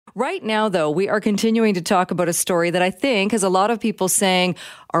Right now, though, we are continuing to talk about a story that I think has a lot of people saying,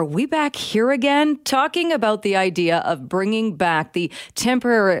 are we back here again? Talking about the idea of bringing back the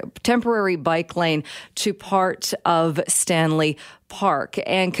temporary bike lane to part of Stanley Park.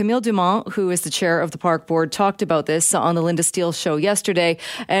 And Camille Dumont, who is the chair of the park board, talked about this on the Linda Steele show yesterday.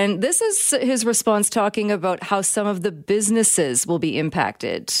 And this is his response, talking about how some of the businesses will be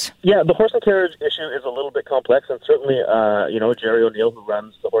impacted. Yeah, the horse and carriage issue is a little bit complex, and certainly, Jerry O'Neill, who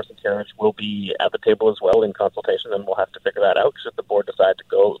runs the horse and carriage, will be at the table as well in consultation, and we'll have to figure that out should the board decide to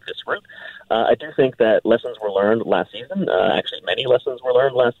go this route. I do think that lessons were learned last season. Actually, many lessons were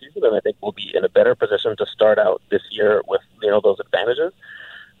learned last season, and I think we'll be in a better position to start out this year with those advantages.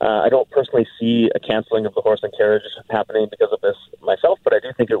 I don't personally see a canceling of the horse and carriage happening because of this myself, but I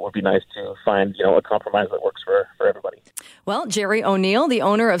do think it would be nice to find a compromise that works for everybody. Well, Jerry O'Neill, the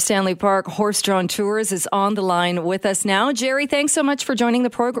owner of Stanley Park Horse-Drawn Tours, is on the line with us now. Jerry, thanks so much for joining the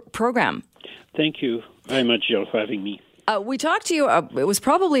program. Thank you very much, Jill, for having me. We talked to you, it was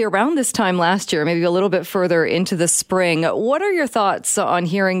probably around this time last year, maybe a little bit further into the spring. What are your thoughts on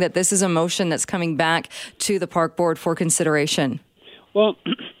hearing that this is a motion that's coming back to the park board for consideration? Well,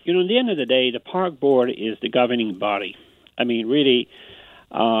 at the end of the day, the park board is the governing body. I mean, really,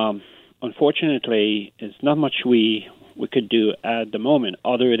 unfortunately, there's not much we could do at the moment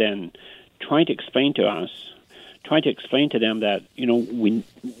other than trying to explain to them that,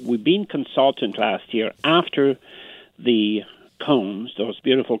 we've been consultant last year after the cones, those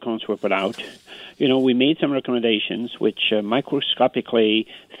beautiful cones were put out. We made some recommendations which microscopically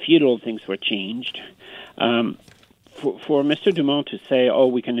feudal things were changed. For Mr. Dumont to say,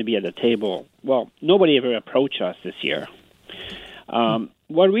 we're going to be at the table, well, nobody ever approached us this year. One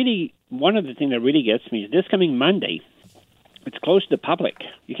of the things that really gets me is this coming Monday, it's closed to the public.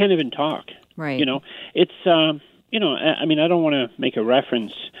 You can't even talk. Right. It's, I don't want to make a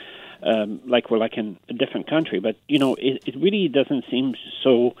reference like we're like in a different country, but, it really doesn't seem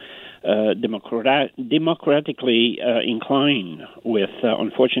so democratically inclined with,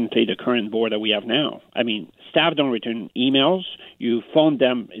 unfortunately, the current board that we have now. I mean, staff don't return emails. You phone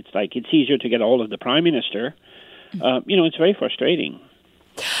them. It's easier to get a hold of the Prime Minister. It's very frustrating.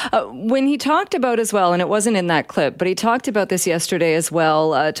 When he talked about as well, and it wasn't in that clip, but he talked about this yesterday as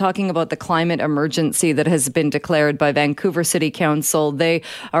well, talking about the climate emergency that has been declared by Vancouver City Council. They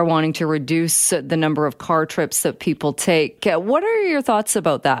are wanting to reduce the number of car trips that people take. What are your thoughts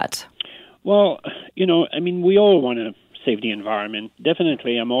about that? Well, we all want to save the environment.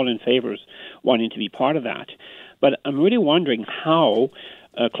 Definitely, I'm all in favor of wanting to be part of that. But I'm really wondering how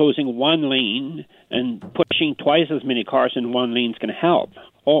closing one lane and pushing twice as many cars in one lane is going to help.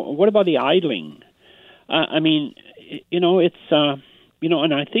 Or what about the idling? It's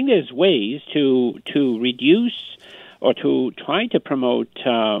and I think there's ways to reduce or to try to promote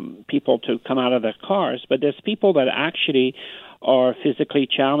people to come out of their cars, but there's people that actually are physically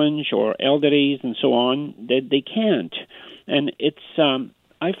challenged or elderly and so on that they can't. And it's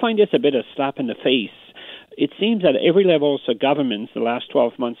I find this a bit of slap in the face. It seems that every level of governments the last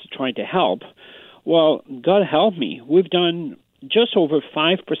 12 months are trying to help. Well, God help me, we've done just over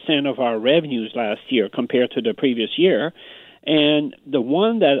 5% of our revenues last year compared to the previous year. And the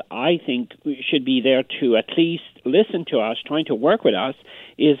one that I think should be there to at least listen to us, trying to work with us,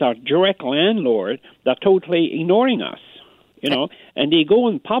 is our direct landlord that's totally ignoring us. And they go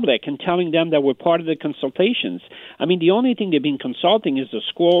in public and telling them that we're part of the consultations. I mean, the only thing they've been consulting is the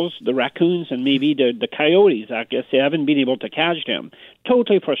squirrels, the raccoons, and maybe the coyotes. I guess they haven't been able to catch them.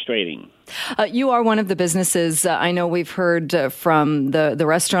 Totally frustrating. You are one of the businesses. I know we've heard from the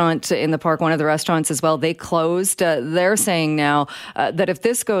restaurant in the park, one of the restaurants as well. They closed. They're saying now that if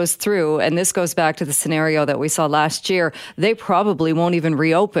this goes through, and this goes back to the scenario that we saw last year, they probably won't even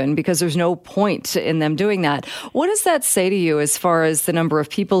reopen because there's no point in them doing that. What does that say to you as far as the number of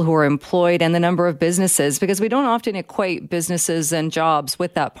people who are employed and the number of businesses? Because we don't often equate businesses and jobs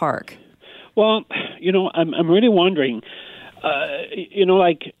with that park. Well, I'm really wondering,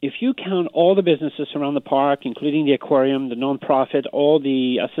 if you count all the businesses around the park, including the aquarium, the nonprofit, all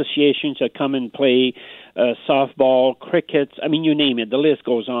the associations that come and play softball, cricket, you name it, the list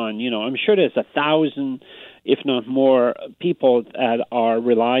goes on. I'm sure there's 1,000, if not more, people that are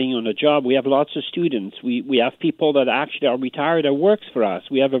relying on a job. We have lots of students. We have people that actually are retired that works for us.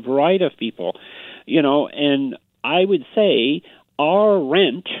 We have a variety of people, and I would say our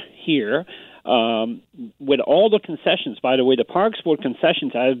rent here, with all the concessions, by the way, the Parks Board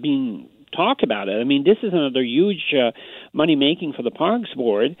concessions have been talk about it. This is another huge money making for the Parks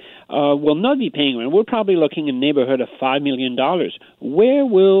Board. Will not be paying rent. We're probably looking in the neighborhood of $5 million. Where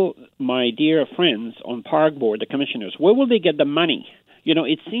will my dear friends on Park Board, the commissioners, where will they get the money?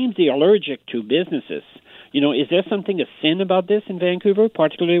 It seems they're allergic to businesses. Is there something a sin about this in Vancouver,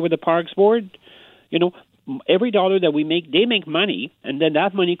 particularly with the Parks Board? Every dollar that we make, they make money, and then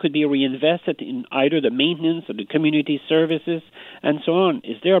that money could be reinvested in either the maintenance or the community services and so on.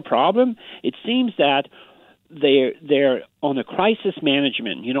 Is there a problem? It seems that they're on a crisis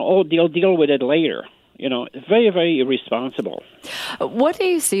management. They'll deal with it later. It's very, very irresponsible. What do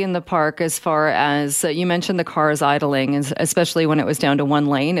you see in the park as far as, you mentioned the cars idling, especially when it was down to one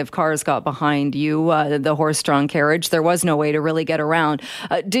lane. If cars got behind you, the horse-drawn carriage, there was no way to really get around.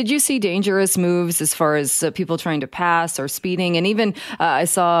 Did you see dangerous moves as far as people trying to pass or speeding? And even I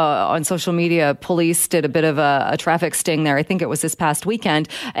saw on social media, police did a bit of a traffic sting there. I think it was this past weekend,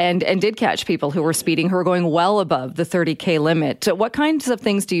 and did catch people who were speeding, who were going well above the 30K limit. What kinds of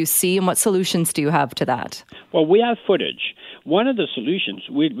things do you see, and what solutions do you have to that? Well, we have footage. One of the solutions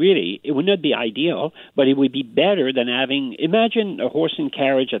it would not be ideal, but it would be better than imagine a horse and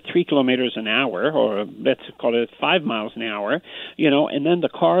carriage at 3 kilometers an hour, or let's call it 5 miles an hour, and then the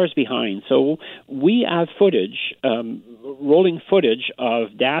cars behind. So we have footage, rolling footage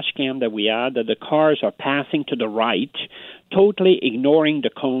of dash cam that we had, that the cars are passing to the right, totally ignoring the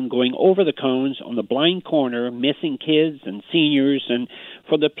cone, going over the cones on the blind corner, missing kids and seniors. And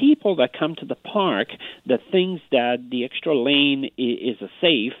for the people that come to the park that thinks that the extra lane is a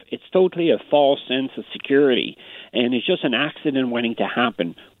safe, it's totally a false sense of security. And it's just an accident waiting to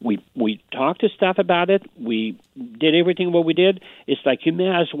happen. We talked to staff about it. We did everything what we did. It's like you may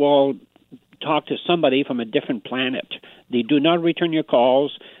as well talk to somebody from a different planet. They do not return your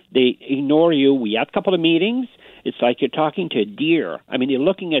calls. They ignore you. We had a couple of meetings. It's like you're talking to a deer. I mean, they're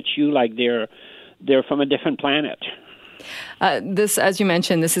looking at you like they're from a different planet. This, as you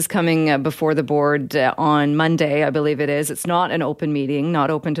mentioned, this is coming before the board on Monday, I believe it is. It's not an open meeting, not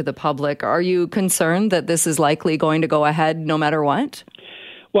open to the public. Are you concerned that this is likely going to go ahead no matter what?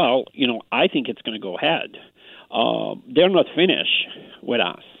 Well, I think it's going to go ahead. They're not finished with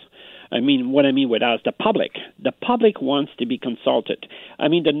us. What I mean with us, the public wants to be consulted.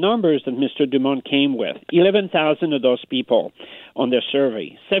 The numbers that Mr. Dumont came with, 11,000 of those people on their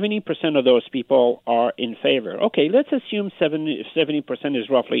survey, 70% of those people are in favor. Okay, let's assume 70% is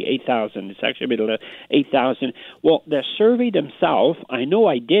roughly 8,000. It's actually a bit of 8,000. Well, the survey themselves, I know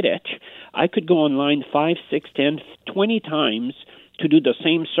I did it. I could go online 5, 6, 10, 20 times to do the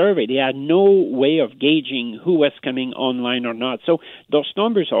same survey. They had no way of gauging who was coming online or not. So those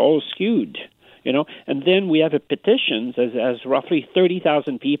numbers are all skewed, And then we have a petitions as roughly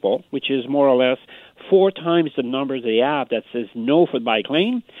 30,000 people, which is more or less 4 times the numbers they have that says no for bike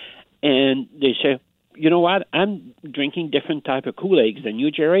lane. And they say, you know what, I'm drinking different type of Kool-Aids than you,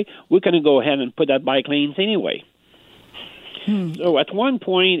 Jerry. We're going to go ahead and put that bike lanes anyway. So at one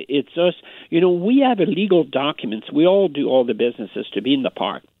point, it's us, we have illegal documents. We all do all the businesses to be in the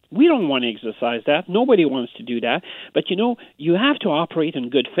park. We don't want to exercise that. Nobody wants to do that. But, you have to operate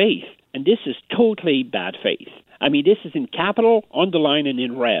in good faith. And this is totally bad faith. This is in capital, underlined, and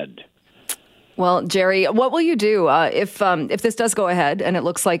in red. Well, Jerry, what will you do if this does go ahead, and it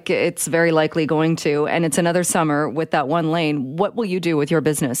looks like it's very likely going to, and it's another summer with that one lane? What will you do with your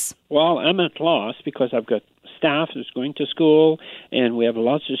business? Well, I'm at loss because I've got staff that's going to school, and we have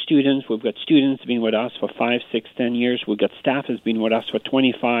lots of students. We've got students been with us for 5, 6, 10 years. We've got staff that's been with us for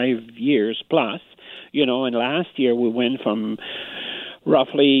 25 years plus. And last year we went from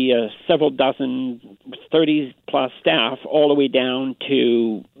roughly several dozen, 30-plus staff, all the way down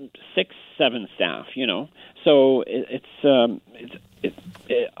to 6, 7 staff, So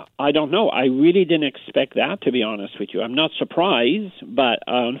I don't know. I really didn't expect that, to be honest with you. I'm not surprised, but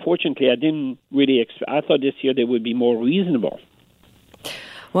unfortunately, I didn't really I thought this year they would be more reasonable.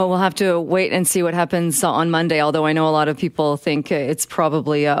 Well, we'll have to wait and see what happens on Monday, although I know a lot of people think it's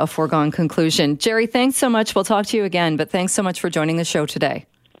probably a foregone conclusion. Jerry, thanks so much. We'll talk to you again, but thanks so much for joining the show today.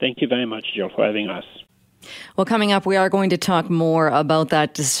 Thank you very much, Jill, for having us. Well, coming up, we are going to talk more about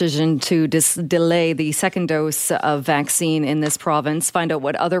that decision to delay the second dose of vaccine in this province, find out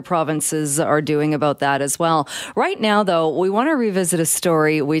what other provinces are doing about that as well. Right now, though, we want to revisit a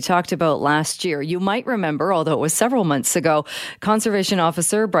story we talked about last year. You might remember, although it was several months ago, Conservation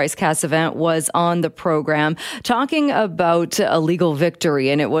Officer Bryce Cassavant was on the program talking about a legal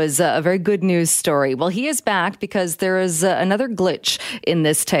victory, and it was a very good news story. Well, he is back because there is another glitch in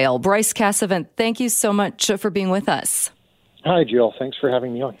this tale. Bryce Cassavant, thank you so much for being with us. Hi, Jill. Thanks for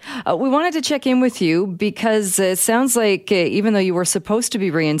having me on. We wanted to check in with you because it sounds like even though you were supposed to be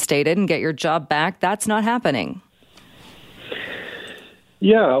reinstated and get your job back, that's not happening.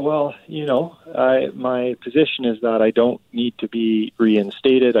 Yeah, well, my position is that I don't need to be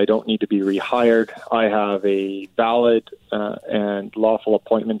reinstated. I don't need to be rehired. I have a valid and lawful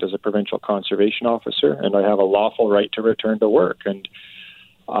appointment as a provincial conservation officer, and I have a lawful right to return to work. And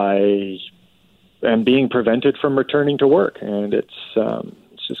I am being prevented from returning to work, and it's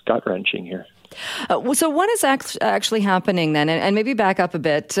just gut-wrenching here. So what is actually happening then? And maybe back up a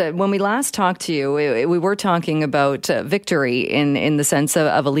bit. When we last talked to you, we were talking about victory in the sense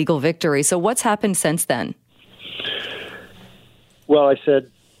of a legal victory. So what's happened since then? Well, I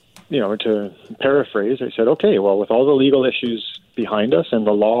said, to paraphrase, I said, okay, well, with all the legal issues behind us and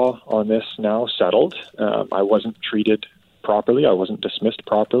the law on this now settled, I wasn't treated properly. I wasn't dismissed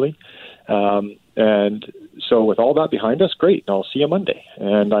properly. And so with all that behind us, great, I'll see you Monday.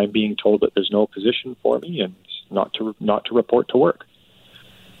 And I'm being told that there's no position for me and not to report to work.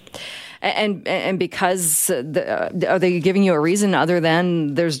 And because are they giving you a reason other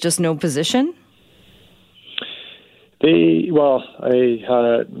than there's just no position? My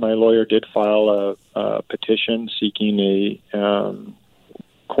lawyer did file a petition seeking a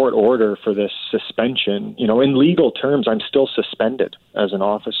court order for this suspension. In legal terms, I'm still suspended as an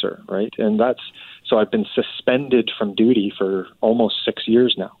officer, right? And so I've been suspended from duty for almost 6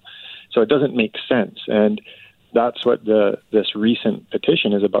 years now. So it doesn't make sense. And that's what this recent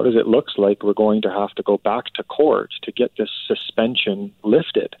petition is about, is it looks like we're going to have to go back to court to get this suspension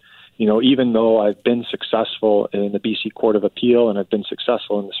lifted. Even though I've been successful in the BC Court of Appeal and I've been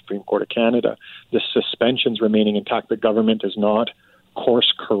successful in the Supreme Court of Canada, the suspension's remaining intact. The government is not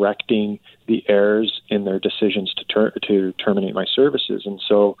course correcting the errors in their decisions to terminate my services. And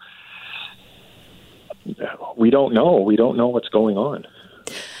so we don't know. We don't know what's going on.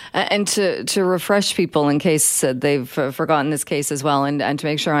 And to refresh people in case they've forgotten this case as well, and to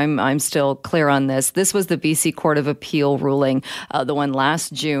make sure I'm still clear on this, this was the BC Court of Appeal ruling, the one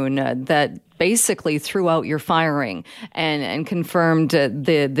last June, that basically threw out your firing and confirmed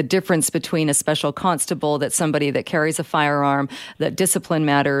the difference between a special constable, that somebody that carries a firearm, that discipline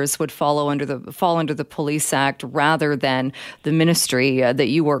matters would fall under the Police Act, rather than the ministry that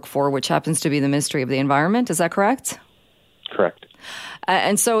you work for, which happens to be the Ministry of the Environment. Is that correct? Correct.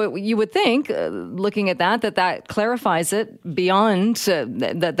 And so you would think, looking at that clarifies it beyond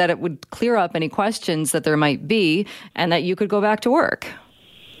that it would clear up any questions that there might be, and that you could go back to work.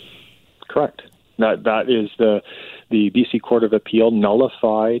 Correct. That is the BC Court of Appeal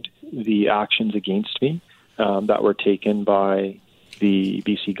nullified the actions against me that were taken by the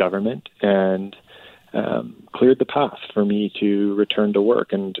BC government and cleared the path for me to return to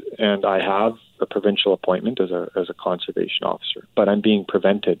work. And I have a provincial appointment as a conservation officer, but I'm being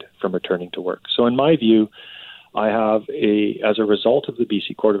prevented from returning to work. So in my view, as a result of the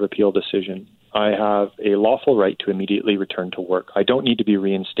BC Court of Appeal decision, I have a lawful right to immediately return to work. I don't need to be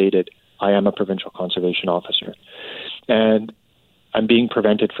reinstated. I am a provincial conservation officer, and I'm being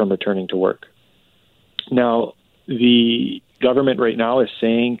prevented from returning to work. Now, the government right now is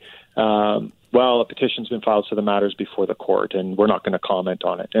saying, a petition's been filed, so the matter's before the court, and we're not going to comment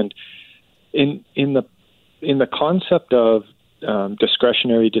on it. And in the concept of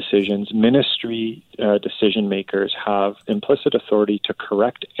discretionary decisions, ministry decision makers have implicit authority to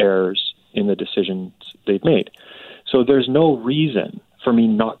correct errors in the decisions they've made. So there's no reason for me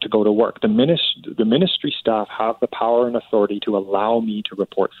not to go to work. The ministry staff have the power and authority to allow me to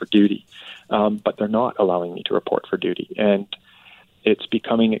report for duty, but they're not allowing me to report for duty. And it's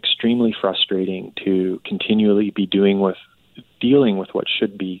becoming extremely frustrating to continually be dealing with what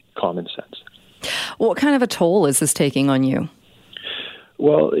should be common sense. What kind of a toll is this taking on you?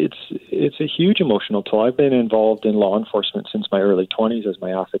 Well, it's a huge emotional toll. I've been involved in law enforcement since my early 20s, as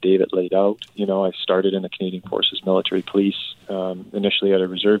my affidavit laid out. I started in the Canadian Forces Military Police, initially at a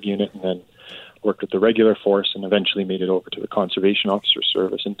reserve unit, and then worked with the regular force, and eventually made it over to the conservation officer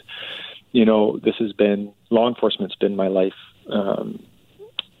service. And law enforcement's been my life,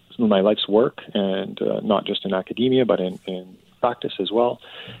 my life's work, and not just in academia, but in practice as well.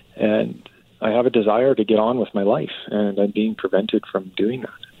 And I have a desire to get on with my life, and I'm being prevented from doing that.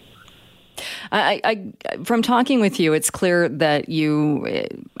 From talking with you, it's clear that you,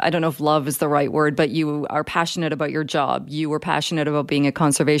 I don't know if love is the right word, but you are passionate about your job. You were passionate about being a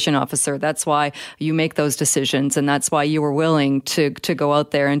conservation officer. That's why you make those decisions, and that's why you were willing to go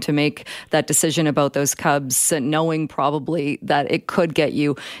out there and to make that decision about those cubs, knowing probably that it could get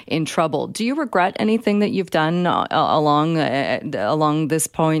you in trouble. Do you regret anything that you've done along this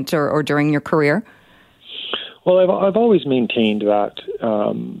point or during your career? Well, I've always maintained that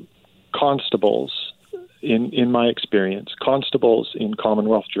constables, in my experience, constables in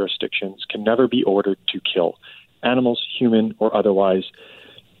Commonwealth jurisdictions can never be ordered to kill. animals, human or otherwise,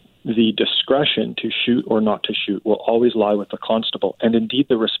 the discretion to shoot or not to shoot will always lie with the constable. And indeed,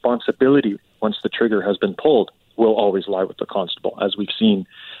 the responsibility, once the trigger has been pulled, will always lie with the constable, as we've seen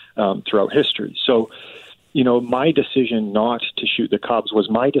throughout history. So, my decision not to shoot the cubs was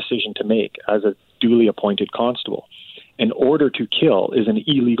my decision to make as a duly appointed constable. An order to kill is an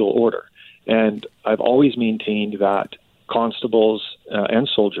illegal order. And I've always maintained that constables and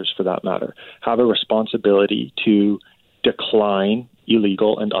soldiers, for that matter, have a responsibility to decline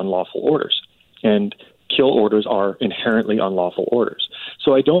illegal and unlawful orders. And kill orders are inherently unlawful orders.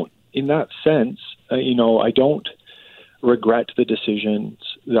 So I don't, in that sense, I don't regret the decisions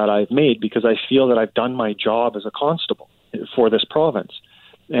that I've made, because I feel that I've done my job as a constable for this province.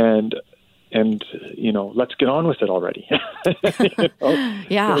 And let's get on with it already.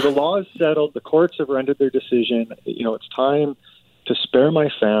 Yeah. So the law is settled. The courts have rendered their decision. It's time to spare my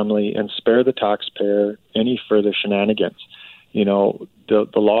family and spare the taxpayer any further shenanigans. The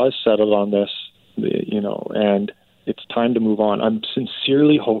law is settled on this, and it's time to move on. I'm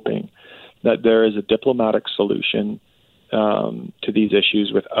sincerely hoping that there is a diplomatic solution to these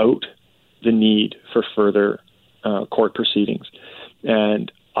issues without the need for further court proceedings.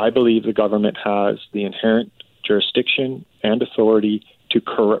 And I believe the government has the inherent jurisdiction and authority to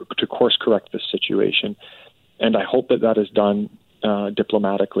course correct this situation. And I hope that is done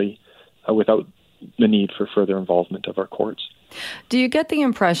diplomatically without the need for further involvement of our courts. Do you get the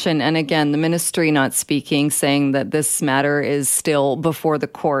impression, and again, the ministry not speaking, saying that this matter is still before the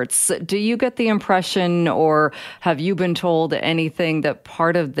courts, do you get the impression, or have you been told anything, that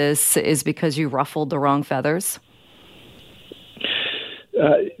part of this is because you ruffled the wrong feathers?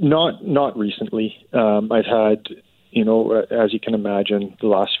 Not recently. I've had, as you can imagine, the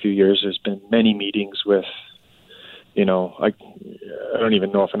last few years, there's been many meetings with, I don't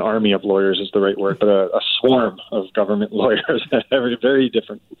even know if an army of lawyers is the right word, but a swarm of government lawyers at very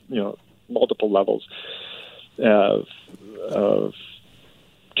different, multiple levels of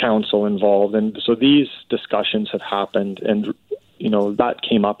counsel involved. And so these discussions have happened, and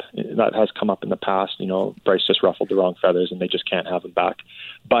that has come up in the past. Bryce just ruffled the wrong feathers and they just can't have him back.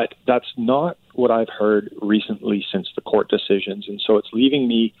 But that's not what I've heard recently since the court decisions. And so it's leaving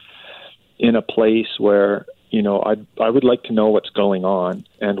me in a place where, I would like to know what's going on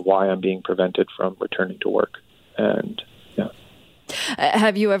and why I'm being prevented from returning to work. And yeah.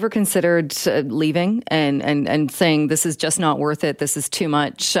 Have you ever considered leaving and saying, this is just not worth it, this is too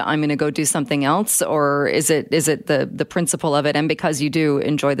much, I'm going to go do something else? Or is it the principle of it, and because you do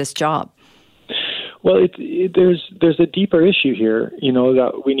enjoy this job? Well, there's a deeper issue here,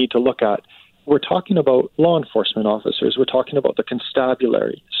 that we need to look at. We're talking about law enforcement officers. We're talking about the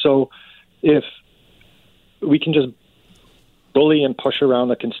constabulary. So if we can just bully and push around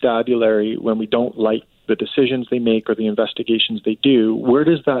the constabulary when we don't like the decisions they make or the investigations they do, where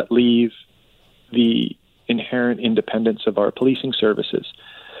does that leave the inherent independence of our policing services?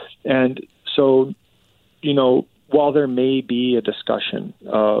 And so, while there may be a discussion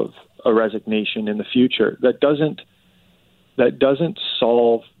of a resignation in the future, that doesn't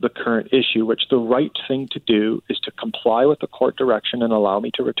solve the current issue, which the right thing to do is to comply with the court direction and allow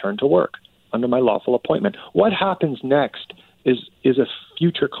me to return to work under my lawful appointment. What happens next is a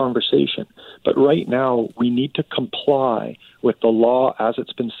future conversation. But right now, we need to comply with the law as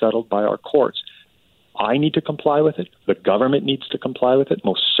it's been settled by our courts. I need to comply with it. The government needs to comply with it.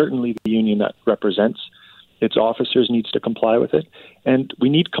 Most certainly the union that represents its officers needs to comply with it. And we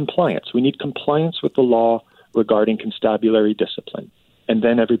need compliance. We need compliance with the law regarding constabulary discipline. And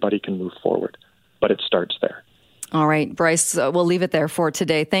then everybody can move forward. But it starts there. All right, Bryce, we'll leave it there for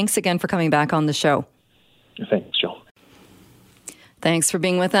today. Thanks again for coming back on the show. Thanks, Jill. Thanks for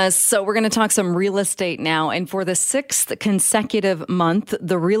being with us. So we're going to talk some real estate now. And for the 6th consecutive month,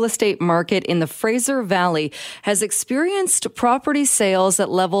 the real estate market in the Fraser Valley has experienced property sales at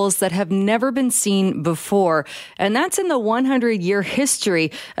levels that have never been seen before. And that's in the 100-year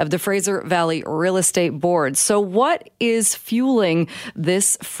history of the Fraser Valley Real Estate Board. So what is fueling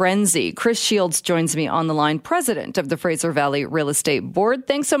this frenzy? Chris Shields joins me on the line, president of the Fraser Valley Real Estate Board.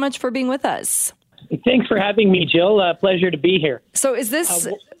 Thanks so much for being with us. Thanks for having me, Jill. Pleasure to be here. So is this...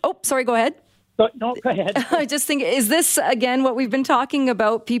 sorry, go ahead. No, go ahead. I just think, is this, again, what we've been talking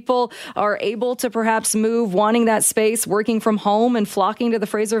about? People are able to perhaps move, wanting that space, working from home and flocking to the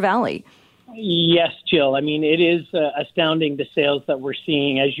Fraser Valley. Yes, Jill. I mean, it is astounding the sales that we're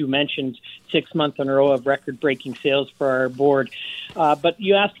seeing. As you mentioned, 6 months in a row of record-breaking sales for our board. But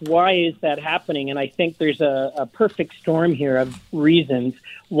you asked why is that happening, and I think there's a perfect storm here of reasons.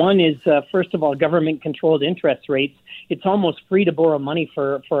 One is, first of all, government-controlled interest rates. It's almost free to borrow money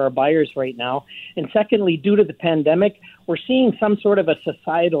for our buyers right now. And secondly, due to the pandemic, we're seeing some sort of a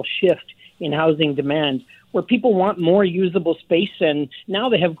societal shift in housing demand, where people want more usable space, and now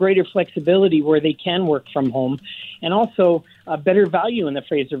they have greater flexibility where they can work from home, and also a better value in the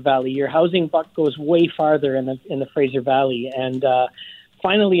Fraser Valley. Your housing buck goes way farther in the Fraser Valley. And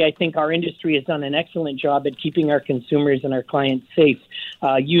finally, I think our industry has done an excellent job at keeping our consumers and our clients safe,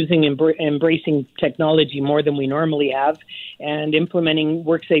 embracing technology more than we normally have, and implementing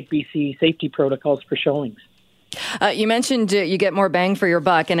WorkSafe BC safety protocols for showings. You mentioned you get more bang for your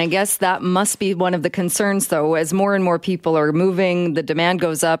buck, and I guess that must be one of the concerns, though. As more and more people are moving, the demand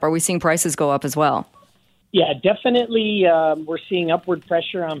goes up. Are we seeing prices go up as well? Yeah, definitely. We're seeing upward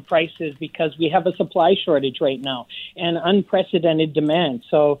pressure on prices because we have a supply shortage right now and unprecedented demand.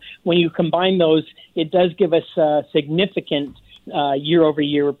 So when you combine those, it does give us significant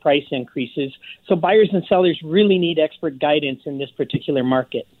year-over-year price increases. So buyers and sellers really need expert guidance in this particular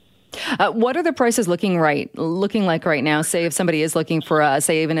market. What are the prices looking like right now, say if somebody is looking for,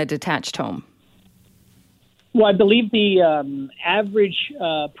 say, even a detached home? Well, I believe the average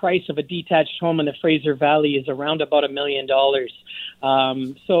price of a detached home in the Fraser Valley is around about $1 million.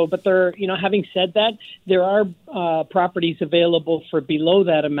 But there, having said that, there are properties available for below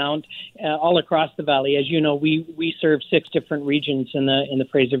that amount all across the valley. As you know, we serve 6 different regions in the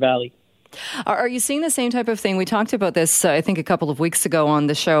Fraser Valley. Are you seeing the same type of thing? We talked about this, I think, a couple of weeks ago on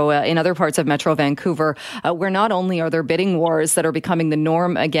the show in other parts of Metro Vancouver, where not only are there bidding wars that are becoming the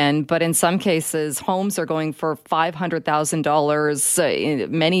norm again, but in some cases, homes are going for $500,000,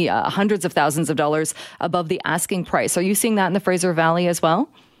 many hundreds of thousands of dollars above the asking price. Are you seeing that in the Fraser Valley as well?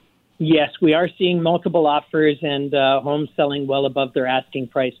 Yes, we are seeing multiple offers and homes selling well above their asking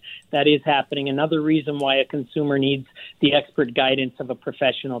price. That is happening. Another reason why a consumer needs the expert guidance of a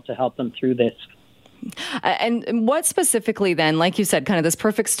professional to help them through this. And what specifically then, like you said, kind of this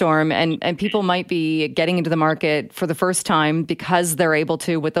perfect storm, and people might be getting into the market for the first time because they're able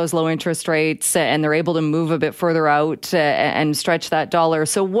to with those low interest rates and they're able to move a bit further out and stretch that dollar.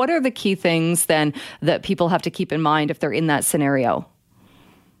 So what are the key things then that people have to keep in mind if they're in that scenario?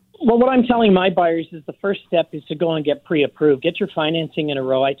 Well, what I'm telling my buyers is the first step is to go and get pre-approved. Get your financing in a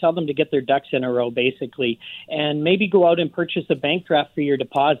row. I tell them to get their ducks in a row, basically, and maybe go out and purchase a bank draft for your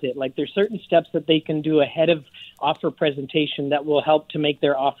deposit. Like, there's certain steps that they can do ahead of offer presentation that will help to make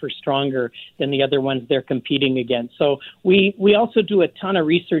their offer stronger than the other ones they're competing against. So we also do a ton of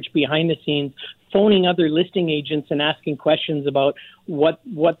research behind the scenes, phoning other listing agents and asking questions about what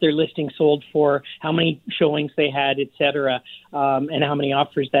their listing sold for, how many showings they had, et cetera, and how many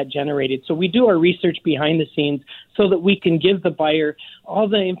offers that generated. So we do our research behind the scenes so that we can give the buyer all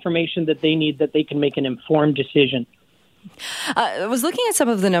the information that they need, that they can make an informed decision. I was looking at some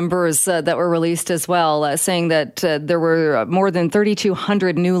of the numbers that were released as well, saying that there were more than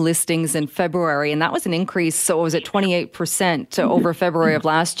 3,200 new listings in February, and that was an increase, so was it 28% over February of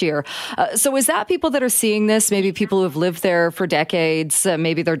last year. So is that people that are seeing this, maybe people who have lived there for decades,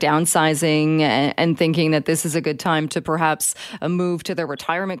 maybe they're downsizing and thinking that this is a good time to perhaps move to their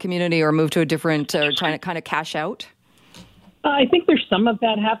retirement community or move to a different, or trying to kind of cash out? I think there's some of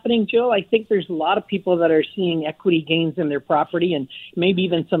that happening, Jill. I think there's a lot of people that are seeing equity gains in their property, and maybe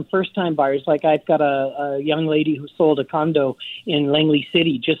even some first-time buyers. Like, I've got a young lady who sold a condo in Langley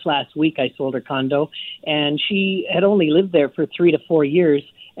City. Just last week I sold her condo, and she had only lived there for 3 to 4 years,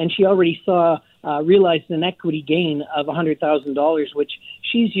 and she already realized an equity gain of $100,000, which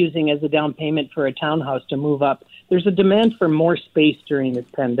she's using as a down payment for a townhouse to move up. There's a demand for more space during this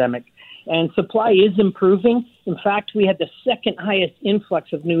pandemic, and supply is improving. In fact, we had the second highest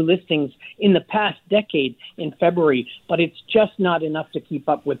influx of new listings in the past decade in February, but it's just not enough to keep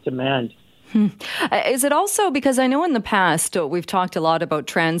up with demand. Is it also because I know in the past we've talked a lot about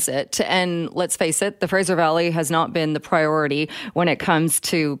transit, and let's face it, the Fraser Valley has not been the priority when it comes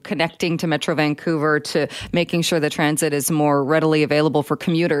to connecting to Metro Vancouver, to making sure that transit is more readily available for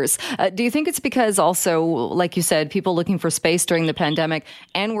commuters. Do you think it's because also, like you said, people looking for space during the pandemic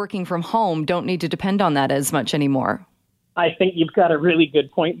and working from home don't need to depend on that as much anymore? I think you've got a really good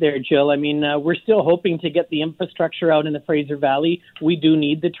point there, Jill. I mean, we're still hoping to get the infrastructure out in the Fraser Valley. We do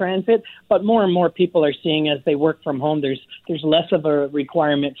need the transit, but more and more people are seeing as they work from home, there's less of a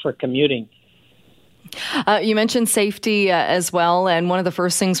requirement for commuting. You mentioned safety as well, and one of the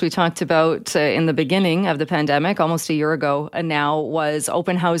first things we talked about in the beginning of the pandemic, almost a year ago now, was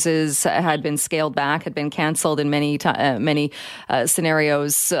open houses had been scaled back, had been canceled in many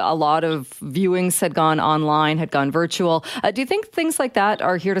scenarios. A lot of viewings had gone online, had gone virtual. Do you think things like that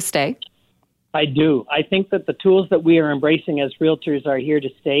are here to stay? I do. I think that the tools that we are embracing as realtors are here to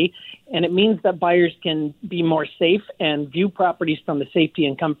stay, and it means that buyers can be more safe and view properties from the safety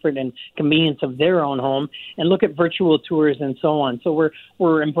and comfort and convenience of their own home and look at virtual tours and so on. So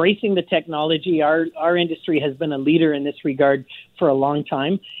we're embracing the technology. Our industry has been a leader in this regard for a long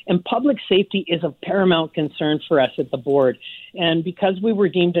time, and public safety is of paramount concern for us at the board. And because we were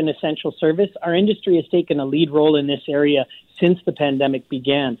deemed an essential service, our industry has taken a lead role in this area since the pandemic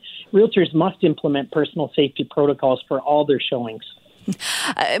began. Realtors must implement personal safety protocols for all their showings.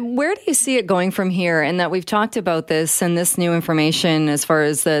 Where do you see it going from here? And that we've talked about this and this new information as far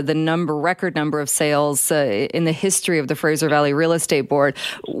as the record number of sales in the history of the Fraser Valley Real Estate Board.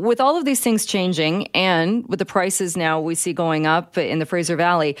 With all of these things changing and with the prices now we see going up in the Fraser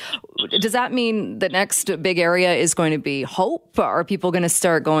Valley, does that mean the next big area is going to be Hope? Are people going to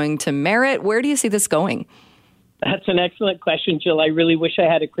start going to Merritt? Where do you see this going? That's an excellent question, Jill. I really wish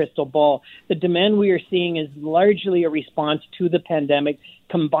I had a crystal ball. The demand we are seeing is largely a response to the pandemic,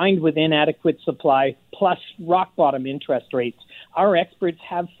 combined with inadequate supply, plus rock-bottom interest rates. Our experts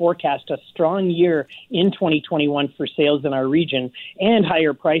have forecast a strong year in 2021 for sales in our region and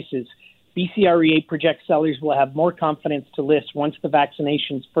higher prices. BCREA projects sellers will have more confidence to list once the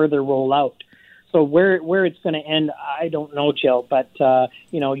vaccinations further roll out. So where it's going to end, I don't know, Jill. But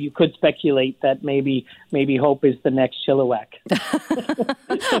you could speculate that maybe Hope is the next Chilliwack.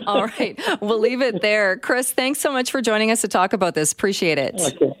 All right, we'll leave it there. Chris, thanks so much for joining us to talk about this. Appreciate it.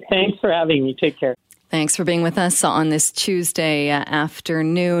 Okay. Thanks for having me. Take care. Thanks for being with us on this Tuesday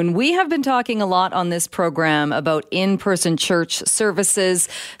afternoon. We have been talking a lot on this program about in-person church services.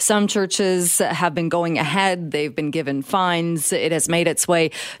 Some churches have been going ahead. They've been given fines. It has made its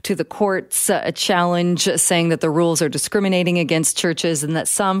way to the courts, a challenge saying that the rules are discriminating against churches and that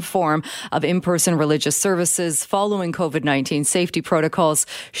some form of in-person religious services following COVID-19 safety protocols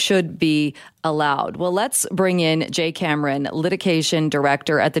should be allowed. Well, let's bring in Jay Cameron, Litigation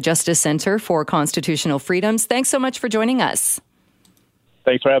Director at the Justice Center for Constitutional Freedoms. Thanks so much for joining us.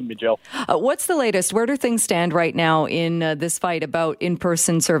 Thanks for having me, Jill. What's the latest? Where do things stand right now in this fight about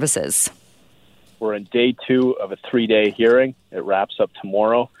in-person services? We're in day 2 of a 3-day hearing. It wraps up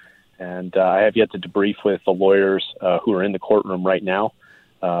tomorrow, and I have yet to debrief with the lawyers who are in the courtroom right now.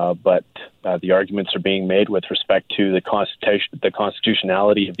 But the arguments are being made with respect to the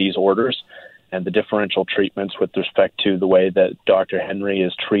constitutionality of these orders and the differential treatments with respect to the way that Dr. Henry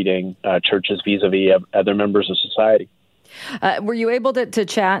is treating churches vis-a-vis other members of society. Were you able to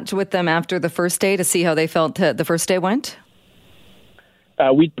chat with them after the first day to see how they felt the first day went?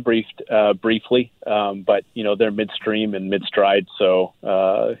 We debriefed briefly, but, they're midstream and mid-stride, so,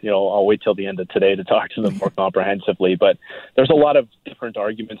 I'll wait till the end of today to talk to them more comprehensively. But there's a lot of different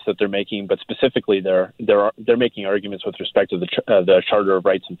arguments that they're making, but specifically they're making arguments with respect to the Charter of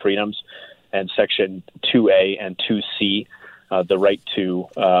Rights and Freedoms and Section 2A and 2C, the right to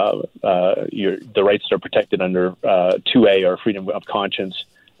the rights that are protected under 2A are freedom of conscience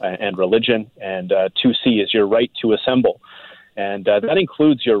and religion, and 2C is your right to assemble. And that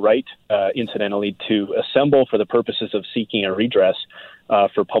includes your right, incidentally, to assemble for the purposes of seeking a redress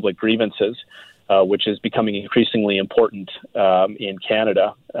for public grievances, which is becoming increasingly important in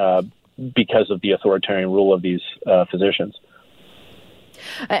Canada because of the authoritarian rule of these physicians.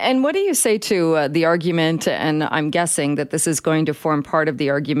 And what do you say to the argument, and I'm guessing that this is going to form part of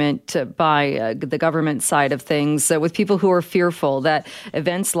the argument by the government side of things, with people who are fearful that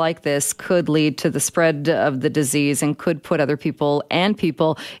events like this could lead to the spread of the disease and could put other people and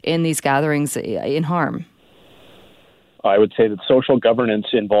people in these gatherings in harm? I would say that social governance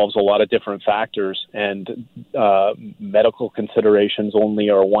involves a lot of different factors, and medical considerations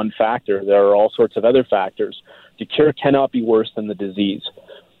only are one factor. There are all sorts of other factors. The cure cannot be worse than the disease.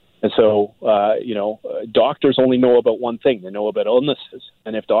 And so, doctors only know about one thing. They know about illnesses.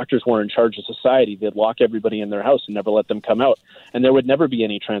 And if doctors were in charge of society, they'd lock everybody in their house and never let them come out. And there would never be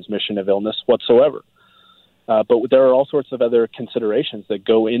any transmission of illness whatsoever. But there are all sorts of other considerations that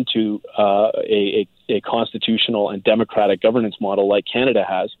go into a constitutional and democratic governance model like Canada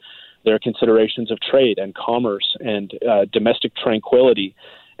has. There are considerations of trade and commerce and domestic tranquility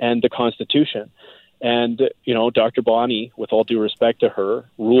and the Constitution. And, Dr. Bonney, with all due respect to her,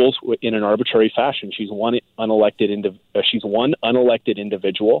 rules in an arbitrary fashion. She's one unelected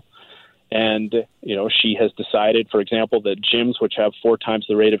individual, And, she has decided, for example, that gyms, which have 4 times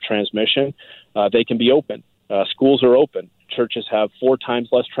the rate of transmission, they can be open. Schools are open. Churches have 4 times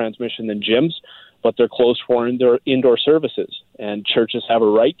less transmission than gyms, but they're closed for indoor services. And churches have a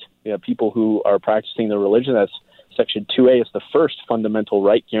right. People who are practicing their religion, that's Section 2A, is the first fundamental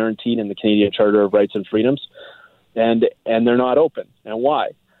right guaranteed in the Canadian Charter of Rights and Freedoms. And they're not open. And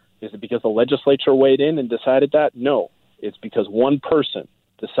why? Is it because the legislature weighed in and decided that? No. It's because one person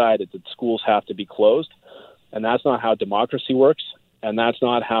decided that schools have to be closed. And that's not how democracy works. And that's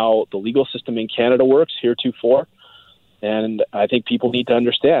not how the legal system in Canada works heretofore. And I think people need to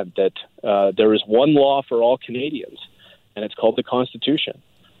understand that there is one law for all Canadians, and it's called the Constitution.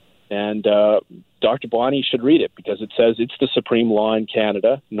 And Dr. Bonnie should read it because it says it's the supreme law in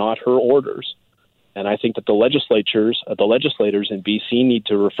Canada, not her orders. And I think that the legislators in BC need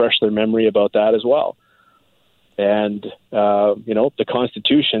to refresh their memory about that as well. And, the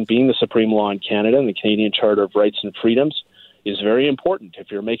Constitution being the supreme law in Canada and the Canadian Charter of Rights and Freedoms is very important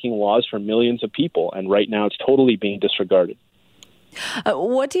if you're making laws for millions of people. And right now it's totally being disregarded.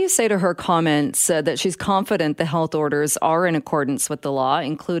 What do you say to her comments that she's confident the health orders are in accordance with the law,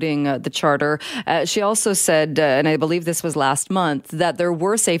 including the charter? She also said, and I believe this was last month, that there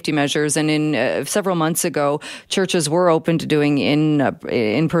were safety measures, and in several months ago, churches were open to doing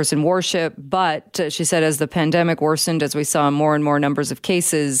in-person worship. But she said, as the pandemic worsened, as we saw more and more numbers of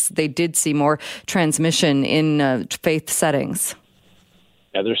cases, they did see more transmission in faith settings.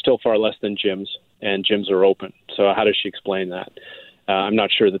 Yeah, there's still far less than gyms, and gyms are open. So how does she explain that? I'm not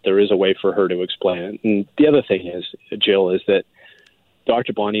sure that there is a way for her to explain it. And the other thing is, Jill, is that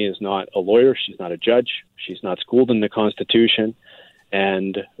Dr. Bonnie is not a lawyer. She's not a judge. She's not schooled in the Constitution.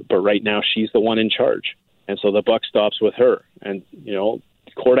 But right now she's the one in charge. And so the buck stops with her. And,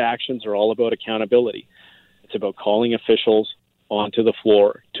 court actions are all about accountability. It's about calling officials onto the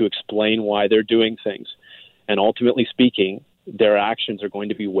floor to explain why they're doing things. And ultimately speaking, their actions are going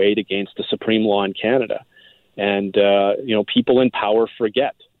to be weighed against the supreme law in Canada. And, people in power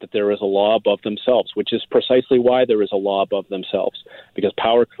forget that there is a law above themselves, which is precisely why there is a law above themselves, because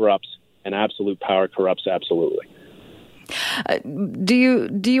power corrupts and absolute power corrupts absolutely. Do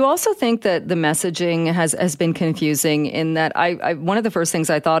you also think that the messaging has been confusing in that I one of the first things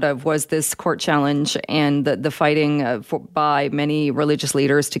I thought of was this court challenge and the fighting by many religious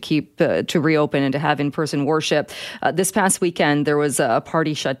leaders to keep to reopen and to have in-person worship. This past weekend, there was a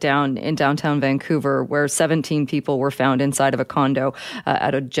party shut down in downtown Vancouver where 17 people were found inside of a condo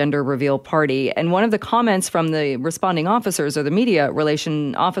at a gender reveal party. And one of the comments from the responding officers or the media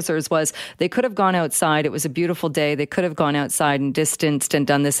relation officers was they could have gone outside. It was a beautiful day. They could have gone outside and distanced and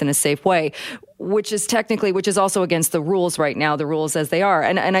done this in a safe way, which is also against the rules right now, the rules as they are.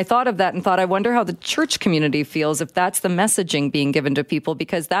 And I thought of that and thought, I wonder how the church community feels if that's the messaging being given to people,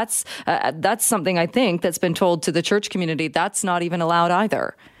 because that's something I think that's been told to the church community. That's not even allowed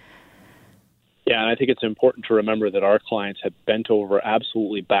either. Yeah, and I think it's important to remember that our clients have bent over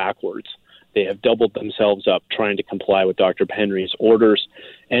absolutely backwards. They have doubled themselves up trying to comply with Dr. Henry's orders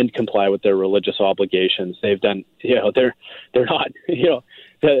and comply with their religious obligations. They've done, they're not,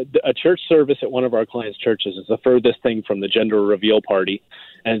 a church service at one of our clients' churches is the furthest thing from the gender reveal party.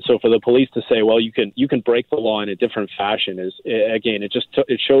 And so for the police to say, well, you can break the law in a different fashion is, again,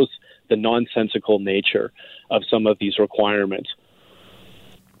 it shows the nonsensical nature of some of these requirements.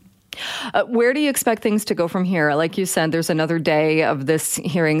 Where do you expect things to go from here? Like you said, there's another day of this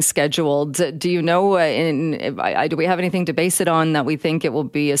hearing scheduled. Do you know, do we have anything to base it on that we think it will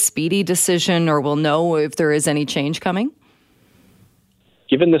be a speedy decision, or we'll know if there is any change coming?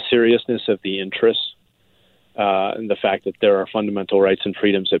 Given the seriousness of the interests and the fact that there are fundamental rights and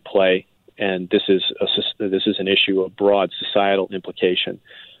freedoms at play, and this is an issue of broad societal implication,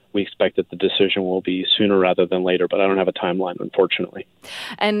 we expect that the decision will be sooner rather than later, but I don't have a timeline, unfortunately.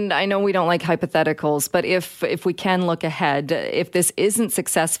 And I know we don't like hypotheticals, but if we can look ahead, if this isn't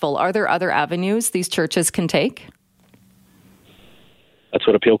successful, are there other avenues these churches can take? That's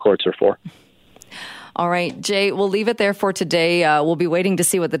what appeal courts are for. All right, Jay, we'll leave it there for today. We'll be waiting to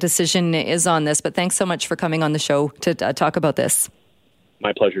see what the decision is on this, but thanks so much for coming on the show to talk about this.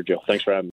 My pleasure, Jill. Thanks for having me.